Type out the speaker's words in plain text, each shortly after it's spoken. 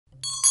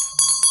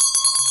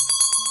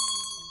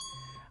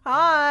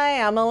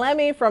Hi, I'm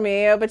Elemi from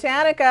Yeyeo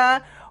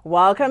Botanica.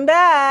 Welcome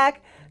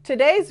back.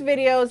 Today's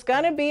video is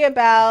going to be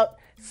about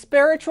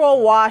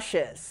spiritual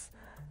washes,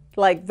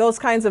 like those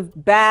kinds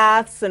of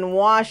baths and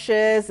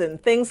washes and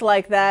things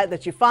like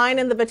that you find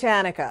in the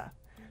Botanica.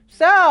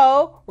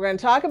 So we're going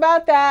to talk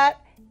about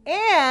that,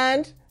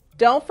 and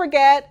don't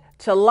forget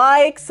to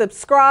like,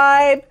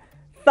 subscribe,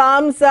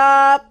 thumbs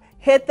up,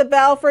 hit the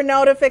bell for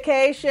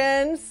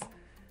notifications.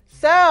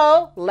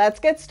 So let's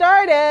get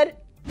started.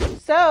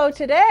 So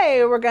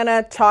today we're going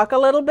to talk a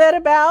little bit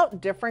about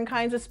different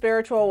kinds of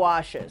spiritual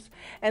washes.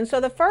 And so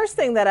the first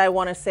thing that I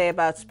want to say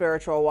about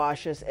spiritual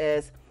washes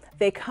is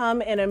they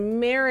come in a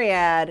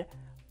myriad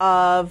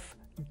of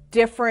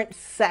different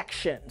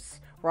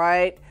sections,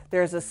 right?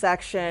 There's a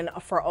section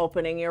for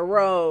opening your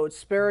road,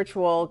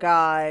 spiritual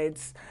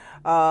guides,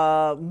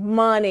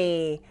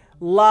 money,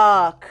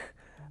 luck,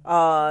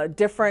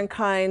 different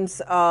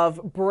kinds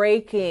of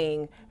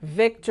breaking,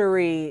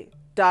 victory, ...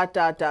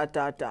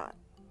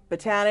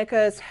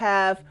 Botanicas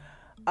have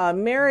a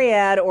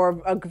myriad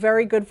or a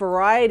very good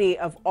variety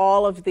of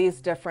all of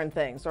these different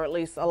things, or at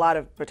least a lot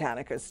of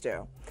Botanicas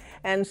do.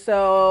 And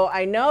so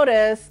I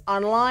notice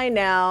online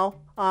now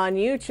on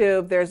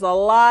YouTube, there's a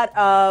lot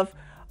of,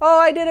 oh,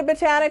 I did a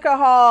Botanica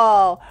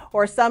haul,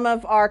 or some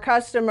of our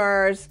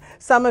customers,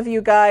 some of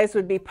you guys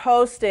would be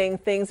posting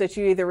things that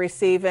you either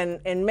receive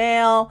in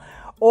mail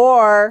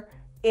or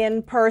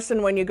in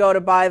person when you go to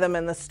buy them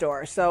in the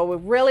store. So we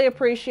really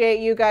appreciate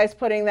you guys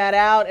putting that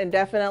out and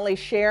definitely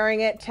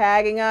sharing it,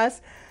 tagging us.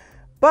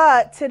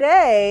 But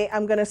today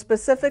I'm going to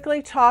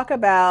specifically talk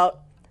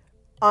about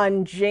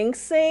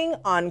unjinxing,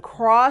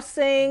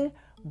 uncrossing,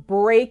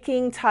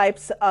 breaking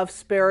types of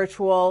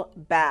spiritual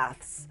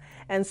baths.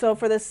 And so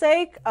for the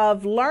sake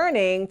of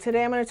learning,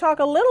 today I'm going to talk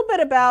a little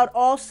bit about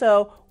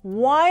also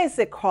why is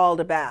it called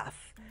a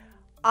bath.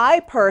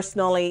 I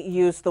personally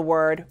use the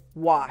word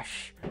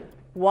wash.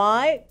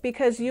 Why?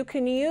 Because you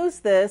can use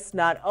this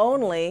not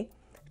only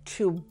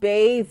to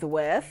bathe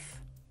with,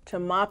 to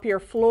mop your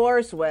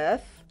floors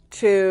with,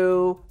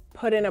 to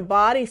put in a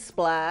body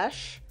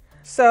splash.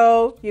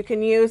 So you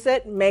can use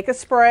it, make a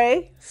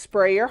spray,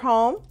 spray your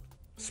home,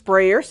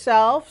 spray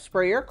yourself,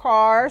 spray your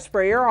car,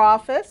 spray your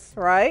office,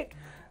 right?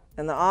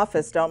 In the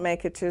office, don't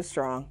make it too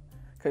strong,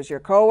 because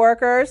your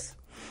coworkers,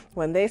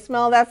 when they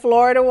smell that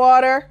Florida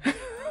water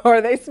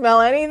or they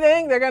smell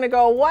anything, they're going to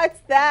go,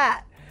 what's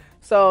that?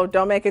 So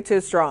don't make it too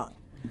strong.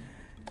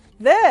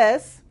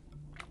 This,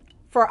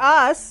 for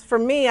us, for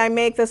me, I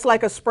make this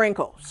like a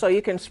sprinkle. So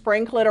you can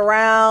sprinkle it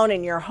around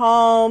in your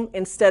home.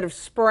 Instead of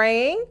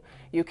spraying,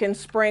 you can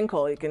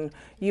sprinkle. You can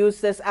use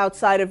this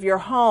outside of your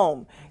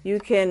home. You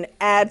can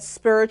add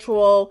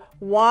spiritual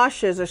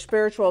washes or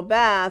spiritual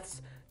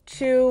baths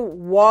to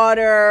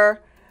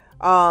water,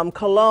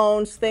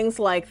 colognes, things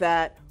like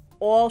that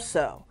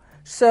also.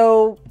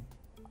 So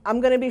I'm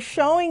going to be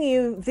showing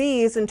you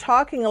these and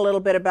talking a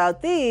little bit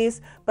about these,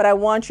 but I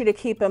want you to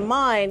keep in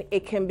mind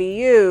it can be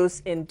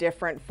used in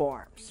different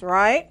forms,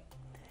 right?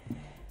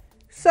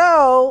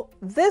 So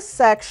this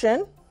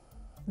section,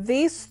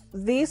 these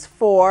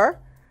four,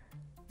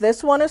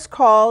 this one is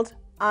called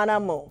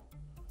anamu.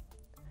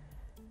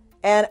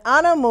 And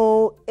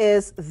anamu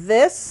is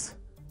this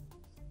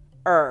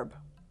herb.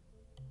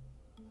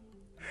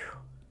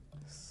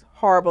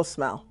 Horrible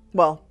smell.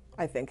 Well,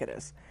 I think it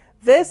is.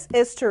 This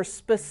is to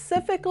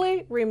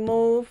specifically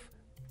remove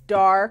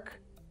dark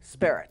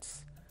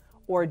spirits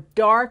or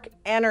dark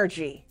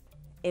energy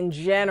in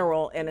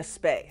general in a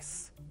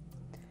space.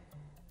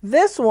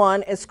 This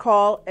one is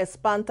called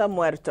espanta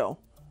muerto,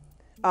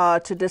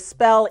 to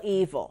dispel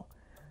evil.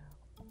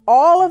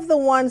 All of the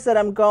ones that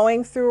I'm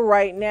going through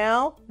right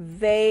now,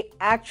 they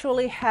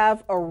actually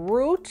have a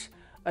root,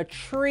 a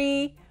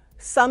tree,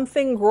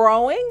 something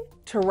growing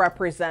to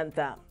represent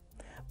them.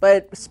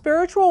 But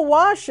spiritual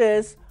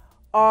washes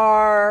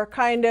are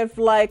kind of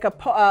like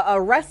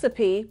a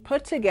recipe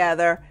put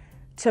together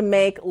to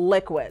make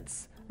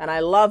liquids. And I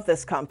love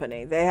this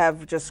company. They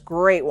have just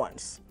great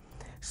ones.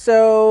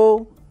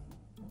 So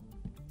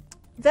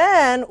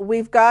then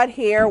we've got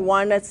here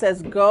one that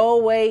says, go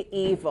away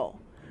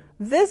evil.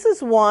 This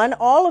is one.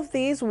 All of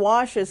these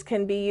washes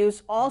can be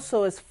used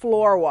also as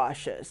floor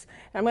washes.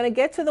 I'm going to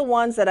get to the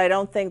ones that I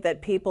don't think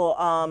that people,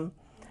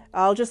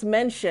 I'll just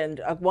mention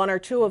one or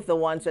two of the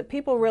ones that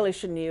people really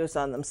shouldn't use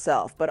on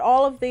themselves. But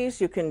all of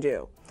these you can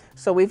do.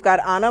 So we've got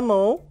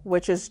anamu,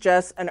 which is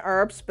just an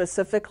herb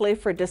specifically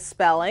for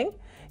dispelling.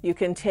 You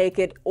can take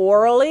it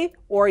orally,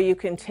 or you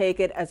can take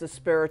it as a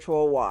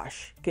spiritual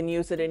wash. You can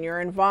use it in your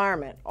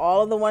environment.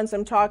 All of the ones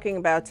I'm talking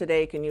about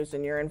today you can use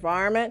in your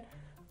environment,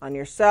 on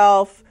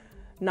yourself.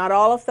 Not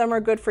all of them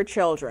are good for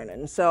children,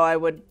 and so I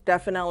would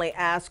definitely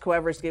ask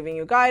whoever's giving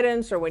you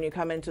guidance, or when you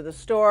come into the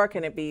store,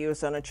 can it be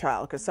used on a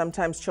child? Because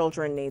sometimes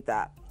children need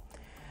that.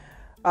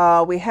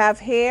 We have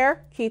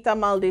here, quita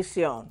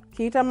maldición.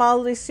 Quita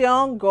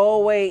maldición, go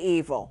away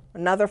evil.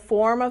 Another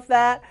form of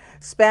that.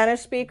 Spanish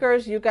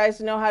speakers, you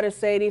guys know how to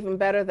say it even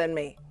better than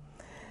me.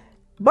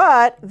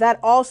 But that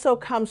also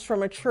comes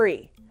from a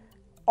tree.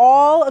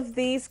 All of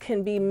these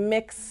can be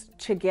mixed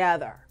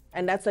together.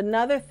 And that's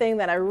another thing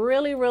that I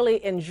really,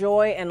 really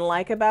enjoy and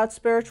like about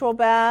spiritual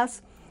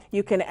baths.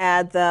 You can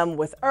add them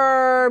with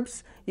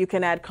herbs, you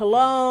can add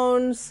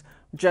colognes,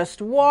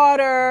 just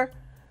water,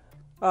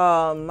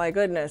 my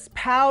goodness,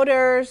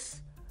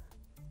 powders,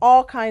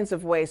 all kinds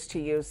of ways to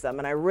use them.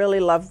 And I really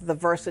love the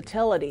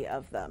versatility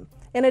of them.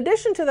 In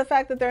addition to the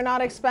fact that they're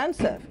not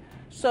expensive.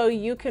 So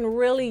you can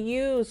really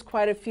use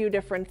quite a few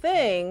different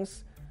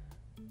things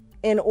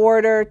in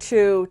order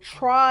to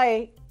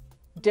try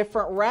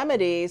different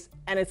remedies,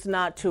 and it's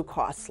not too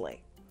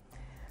costly.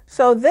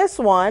 So this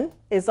one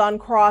is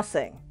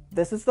uncrossing.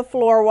 This is the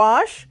floor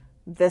wash.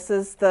 This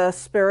is the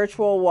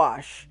spiritual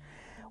wash.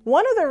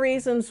 One of the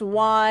reasons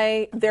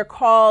why they're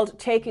called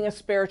taking a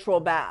spiritual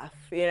bath,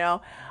 you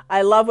know,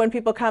 I love when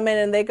people come in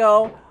and they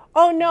go,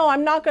 oh no,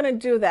 I'm not going to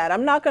do that.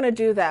 I'm not going to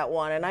do that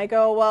one. And I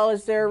go, well,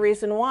 is there a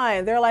reason why?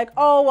 And they're like,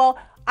 oh, well,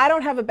 I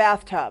don't have a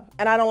bathtub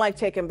and I don't like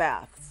taking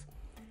baths.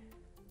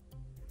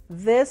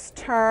 This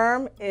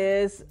term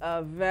is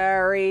a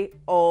very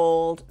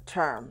old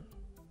term.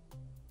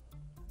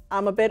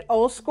 I'm a bit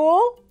old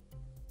school,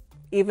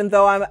 even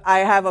though I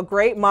have a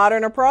great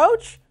modern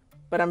approach,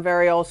 but I'm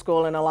very old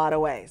school in a lot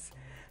of ways.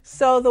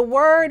 So the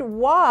word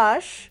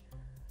wash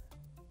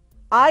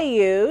I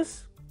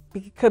use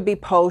could be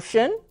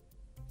potion,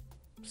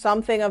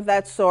 something of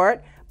that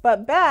sort.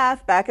 But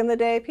bath, back in the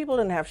day, people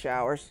didn't have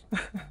showers.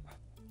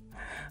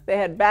 They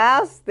had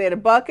baths, they had a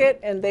bucket,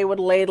 and they would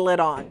ladle it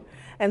on.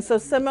 And so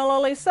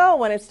similarly so,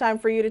 when it's time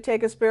for you to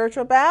take a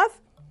spiritual bath,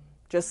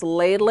 just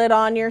ladle it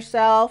on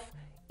yourself,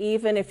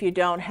 even if you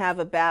don't have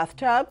a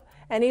bathtub.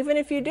 And even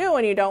if you do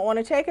and you don't want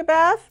to take a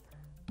bath,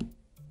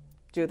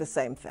 do the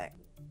same thing.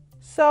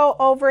 So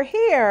over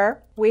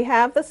here, we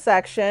have the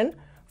section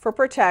for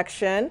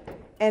protection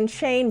and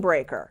chain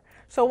breaker.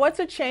 So what's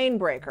a chain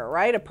breaker,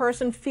 right? A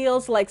person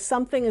feels like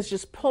something is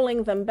just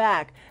pulling them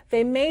back.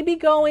 They may be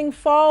going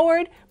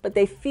forward, but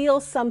they feel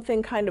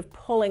something kind of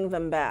pulling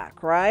them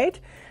back, right?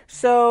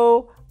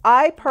 So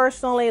I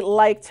personally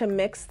like to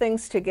mix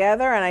things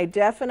together, and I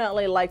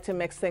definitely like to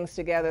mix things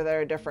together that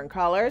are different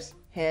colors.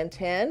 Hint,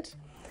 hint.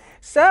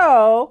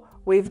 So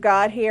we've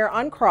got here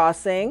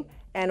uncrossing,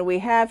 and we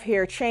have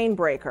here chain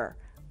breaker.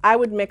 I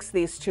would mix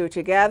these two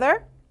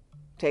together,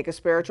 take a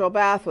spiritual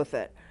bath with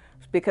it,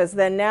 because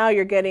then now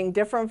you're getting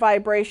different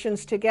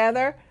vibrations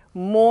together,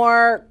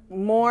 more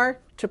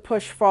to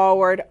push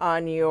forward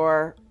on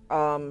your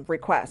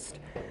request.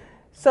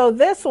 So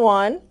this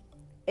one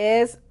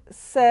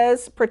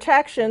says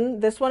protection.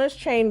 This one is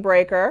chain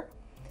breaker.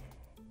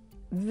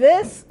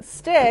 This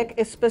stick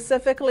is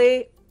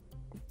specifically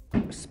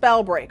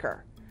spell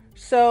breaker.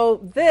 So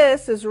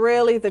this is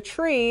really the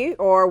tree,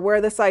 or where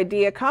this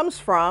idea comes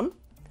from.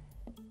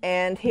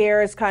 And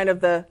here is kind of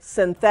the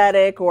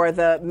synthetic or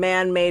the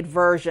man-made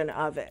version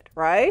of it,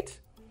 right?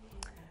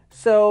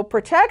 So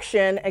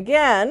protection,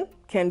 again,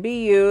 can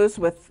be used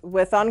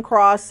with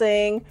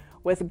uncrossing,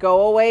 with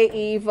go away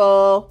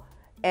evil,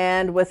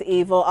 and with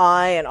evil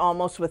eye, and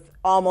with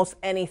almost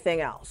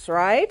anything else,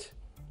 right?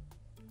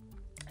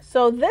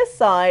 So this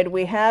side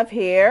we have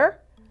here,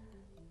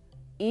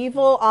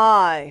 evil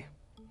eye.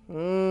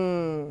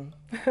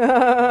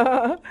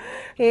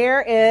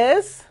 Here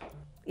is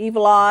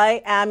evil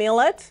eye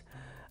amulet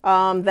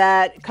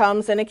that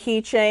comes in a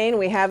keychain.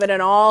 We have it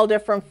in all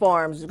different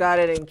forms. We've got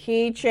it in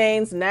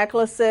keychains,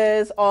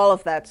 necklaces, all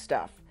of that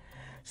stuff.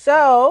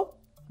 So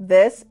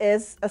this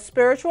is a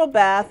spiritual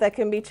bath that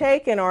can be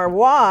taken, or a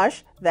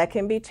wash that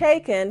can be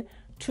taken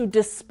to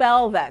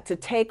dispel that, to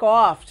take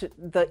off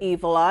the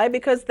evil eye,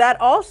 because that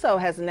also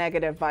has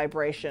negative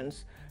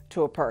vibrations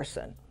to a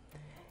person.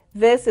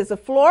 This is a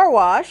floor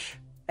wash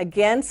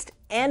against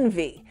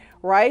envy,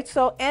 right?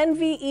 So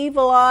envy,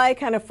 evil eye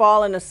kind of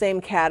fall in the same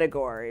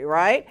category,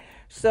 right?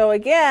 So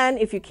again,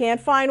 if you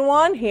can't find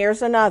one,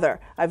 here's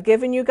another. I've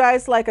given you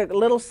guys like a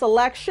little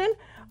selection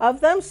of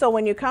them. So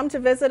when you come to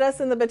visit us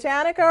in the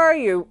Botanica, or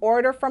you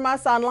order from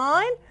us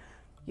online,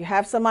 you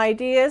have some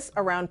ideas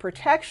around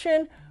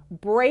protection,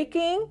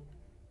 breaking,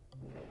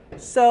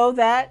 so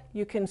that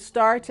you can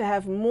start to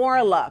have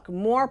more luck,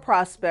 more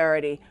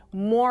prosperity,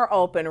 more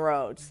open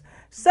roads.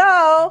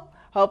 So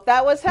hope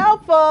that was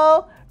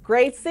helpful.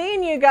 Great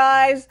seeing you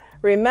guys.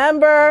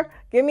 Remember,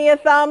 give me a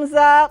thumbs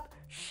up,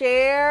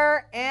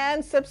 share,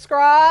 and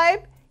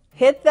subscribe.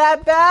 Hit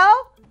that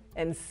bell,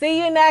 and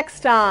see you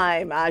next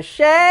time.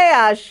 Ashe,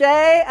 ashe,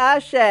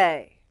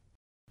 ashe.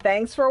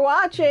 Thanks for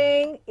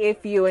watching.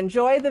 If you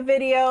enjoyed the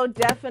video,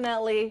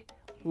 definitely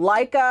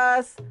like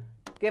us,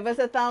 give us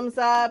a thumbs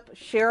up,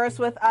 share us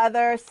with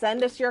others,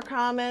 send us your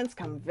comments,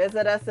 come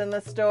visit us in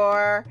the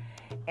store,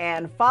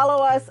 and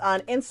follow us on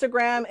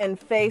Instagram and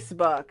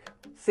Facebook.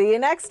 See you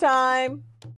next time.